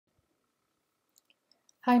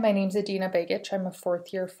Hi, my name is Adina Begic. I'm a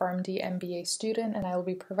fourth-year PharmD MBA student, and I will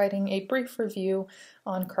be providing a brief review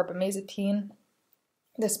on carbamazepine.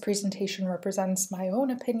 This presentation represents my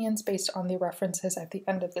own opinions based on the references at the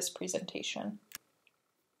end of this presentation.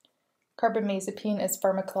 Carbamazepine is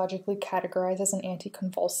pharmacologically categorized as an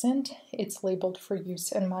anticonvulsant. It's labeled for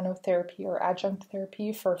use in monotherapy or adjunct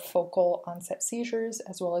therapy for focal onset seizures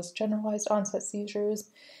as well as generalized onset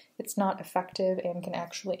seizures. It's not effective and can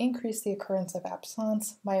actually increase the occurrence of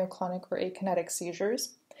absence, myoclonic, or akinetic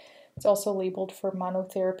seizures. It's also labeled for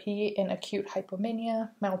monotherapy in acute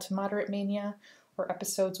hypomania, mild to moderate mania, or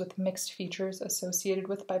episodes with mixed features associated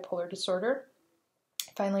with bipolar disorder.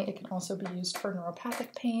 Finally, it can also be used for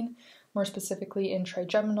neuropathic pain, more specifically in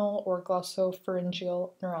trigeminal or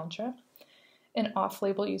glossopharyngeal neuralgia. An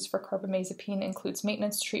off-label use for carbamazepine includes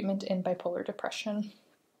maintenance treatment in bipolar depression.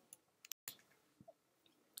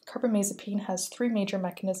 Carbamazepine has three major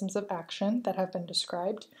mechanisms of action that have been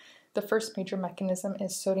described. The first major mechanism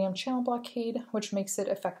is sodium channel blockade, which makes it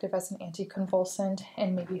effective as an anticonvulsant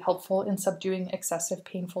and may be helpful in subduing excessive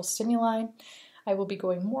painful stimuli. I will be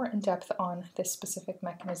going more in depth on this specific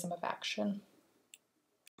mechanism of action.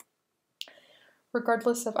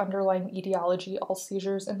 Regardless of underlying etiology, all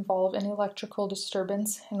seizures involve an electrical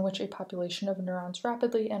disturbance in which a population of neurons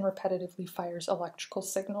rapidly and repetitively fires electrical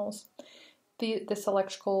signals. This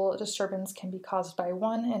electrical disturbance can be caused by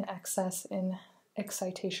 1, an excess in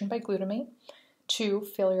excitation by glutamate, 2,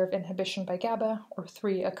 failure of inhibition by GABA, or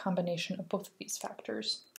 3, a combination of both of these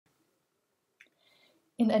factors.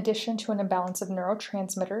 In addition to an imbalance of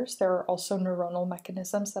neurotransmitters, there are also neuronal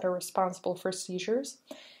mechanisms that are responsible for seizures.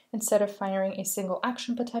 Instead of firing a single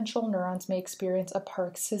action potential, neurons may experience a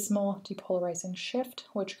paroxysmal depolarizing shift,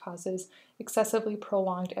 which causes excessively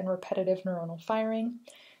prolonged and repetitive neuronal firing.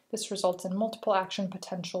 This results in multiple action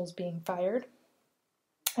potentials being fired.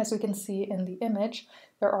 As we can see in the image,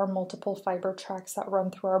 there are multiple fiber tracts that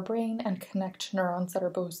run through our brain and connect neurons that are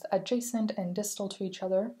both adjacent and distal to each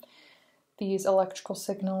other. These electrical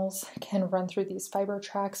signals can run through these fiber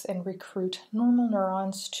tracts and recruit normal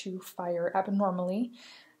neurons to fire abnormally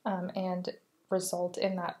and result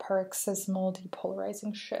in that paroxysmal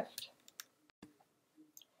depolarizing shift.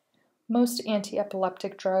 Most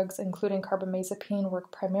anti-epileptic drugs, including carbamazepine,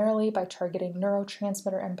 work primarily by targeting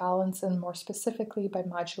neurotransmitter imbalance and more specifically by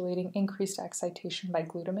modulating increased excitation by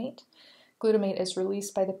glutamate. Glutamate is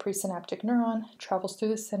released by the presynaptic neuron, travels through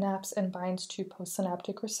the synapse, and binds to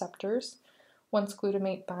postsynaptic receptors. Once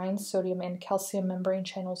glutamate binds, sodium and calcium membrane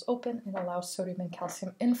channels open and allows sodium and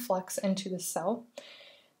calcium influx into the cell.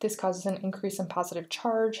 This causes an increase in positive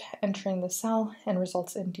charge entering the cell and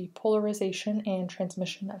results in depolarization and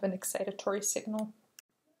transmission of an excitatory signal.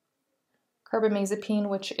 Carbamazepine,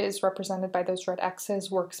 which is represented by those red X's,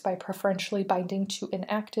 works by preferentially binding to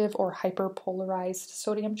inactive or hyperpolarized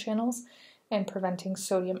sodium channels and preventing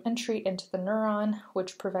sodium entry into the neuron,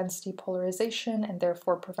 which prevents depolarization and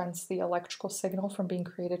therefore prevents the electrical signal from being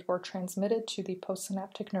created or transmitted to the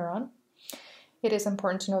postsynaptic neuron. It is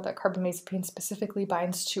important to note that carbamazepine specifically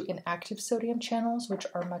binds to inactive sodium channels, which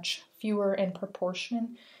are much fewer in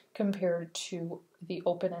proportion compared to the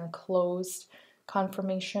open and closed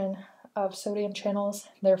conformation of sodium channels.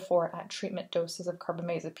 Therefore, at treatment doses of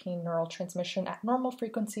carbamazepine, neural transmission at normal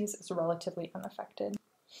frequencies is relatively unaffected.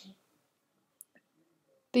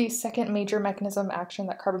 The second major mechanism of action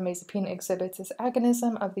that carbamazepine exhibits is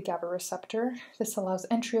agonism of the GABA receptor. This allows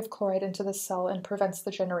entry of chloride into the cell and prevents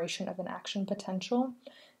the generation of an action potential.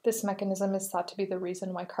 This mechanism is thought to be the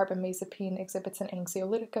reason why carbamazepine exhibits an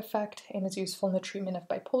anxiolytic effect and is useful in the treatment of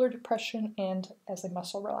bipolar depression and as a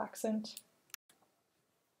muscle relaxant.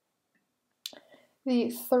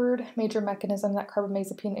 The third major mechanism that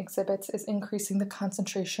carbamazepine exhibits is increasing the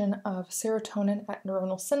concentration of serotonin at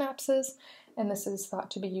neuronal synapses, and this is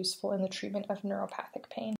thought to be useful in the treatment of neuropathic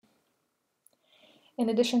pain. In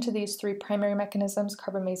addition to these three primary mechanisms,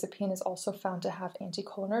 carbamazepine is also found to have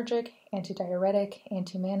anticholinergic, antidiuretic,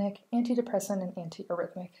 antimanic, antidepressant, and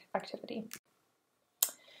antiarrhythmic activity.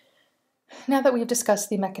 Now that we've discussed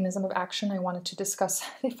the mechanism of action, I wanted to discuss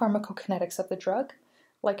the pharmacokinetics of the drug.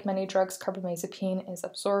 Like many drugs, carbamazepine is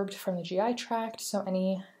absorbed from the GI tract, so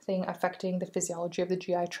anything affecting the physiology of the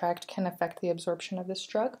GI tract can affect the absorption of this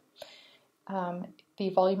drug. The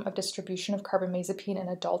volume of distribution of carbamazepine in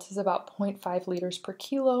adults is about 0.5 liters per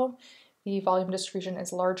kilo. The volume distribution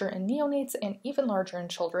is larger in neonates and even larger in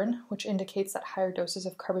children, which indicates that higher doses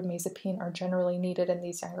of carbamazepine are generally needed in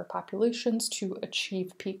these younger populations to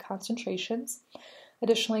achieve peak concentrations.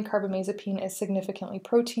 Additionally, carbamazepine is significantly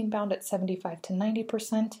protein-bound at 75 to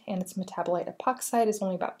 90%, and its metabolite epoxide is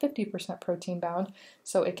only about 50% protein-bound,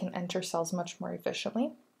 so it can enter cells much more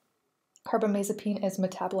efficiently. Carbamazepine is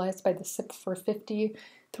metabolized by the CYP450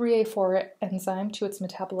 3A4 enzyme to its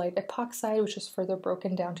metabolite epoxide, which is further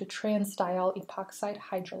broken down to transdiol epoxide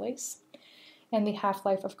hydrolase. And the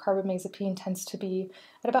half-life of carbamazepine tends to be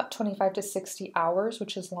at about 25 to 60 hours,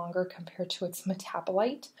 which is longer compared to its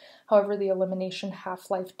metabolite. However, the elimination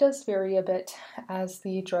half-life does vary a bit as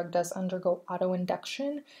the drug does undergo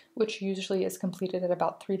autoinduction, which usually is completed at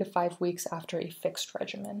about 3 to 5 weeks after a fixed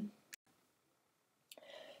regimen.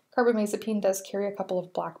 Carbamazepine does carry a couple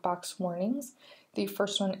of black box warnings. The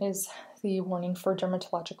first one is the warning for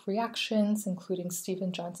dermatologic reactions, including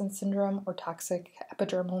Stevens-Johnson syndrome or toxic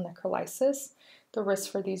epidermal necrolysis. The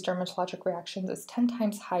risk for these dermatologic reactions is 10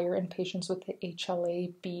 times higher in patients with the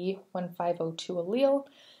HLA-B1502 allele.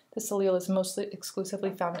 This allele is mostly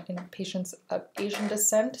exclusively found in patients of Asian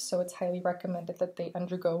descent, so it's highly recommended that they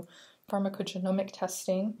undergo pharmacogenomic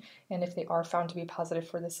testing, and if they are found to be positive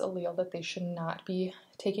for this allele, that they should not be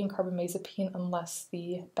taking carbamazepine unless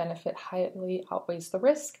the benefit highly outweighs the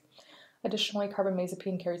risk. Additionally,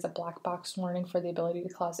 carbamazepine carries a black box warning for the ability to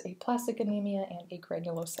cause aplastic anemia and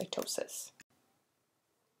agranulocytosis.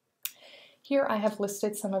 Here I have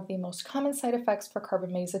listed some of the most common side effects for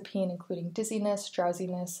carbamazepine, including dizziness,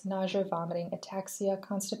 drowsiness, nausea, vomiting, ataxia,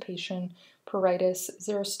 constipation, pruritus,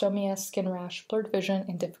 xerostomia, skin rash, blurred vision,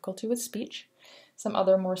 and difficulty with speech. Some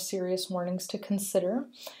other more serious warnings to consider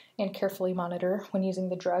and carefully monitor when using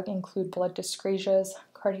the drug include blood dyscrasias,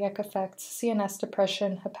 cardiac effects, CNS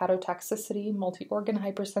depression, hepatotoxicity, multi-organ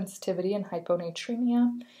hypersensitivity, and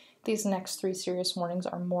hyponatremia. These next three serious warnings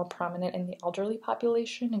are more prominent in the elderly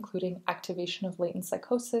population, including activation of latent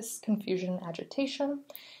psychosis, confusion, and agitation,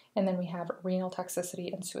 and then we have renal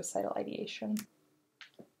toxicity and suicidal ideation.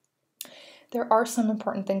 There are some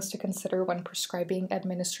important things to consider when prescribing,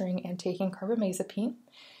 administering, and taking carbamazepine.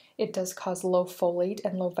 It does cause low folate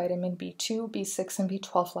and low vitamin B2, B6, and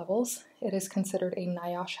B12 levels. It is considered a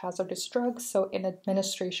NIOSH hazardous drug, so an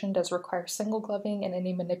administration does require single gloving, and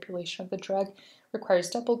any manipulation of the drug requires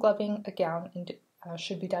double gloving, a gown, and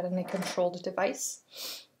should be done in a controlled device.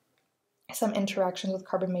 Some interactions with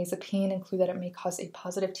carbamazepine include that it may cause a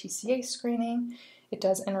positive TCA screening. It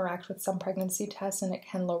does interact with some pregnancy tests, and it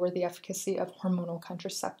can lower the efficacy of hormonal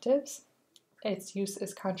contraceptives. Its use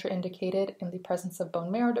is contraindicated in the presence of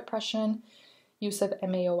bone marrow depression, use of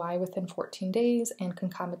MAOI within 14 days, and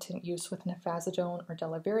concomitant use with nifazodone or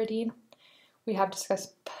delaviridine. We have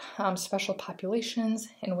discussed special populations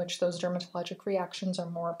in which those dermatologic reactions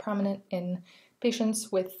are more prominent in patients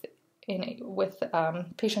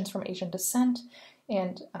patients from Asian descent,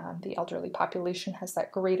 and the elderly population has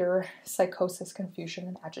that greater psychosis, confusion,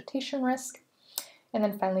 and agitation risk. And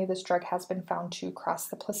then finally, this drug has been found to cross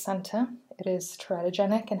the placenta. It is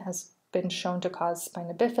teratogenic and has been shown to cause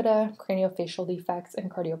spina bifida, craniofacial defects, and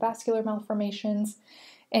cardiovascular malformations.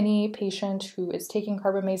 Any patient who is taking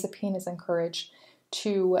carbamazepine is encouraged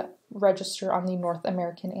to register on the North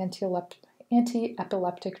American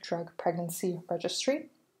Anti-Epileptic Drug Pregnancy Registry.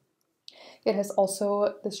 This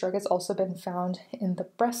drug has also been found in the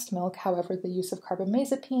breast milk. However, the use of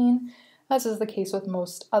carbamazepine, as is the case with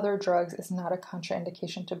most other drugs, is not a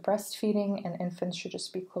contraindication to breastfeeding, and infants should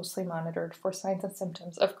just be closely monitored for signs and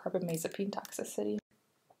symptoms of carbamazepine toxicity.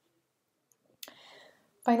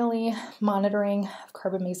 Finally, monitoring of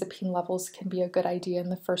carbamazepine levels can be a good idea in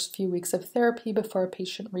the first few weeks of therapy before a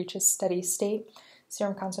patient reaches steady state.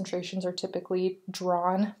 Serum concentrations are typically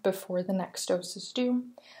drawn before the next dose is due.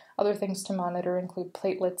 Other things to monitor include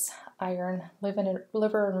platelets, iron,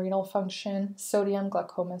 liver and renal function, sodium,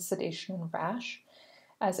 glaucoma, sedation, and rash.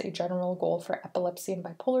 As a general goal for epilepsy and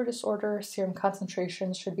bipolar disorder, serum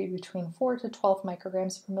concentrations should be between 4 to 12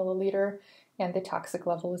 micrograms per milliliter, and the toxic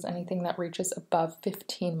level is anything that reaches above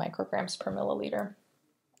 15 micrograms per milliliter.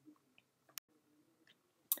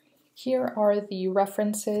 Here are the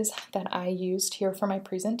references that I used here for my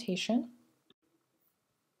presentation.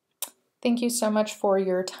 Thank you so much for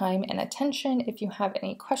your time and attention. If you have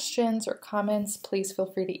any questions or comments, please feel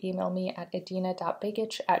free to email me at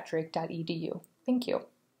adina.begich@drake.edu. Thank you.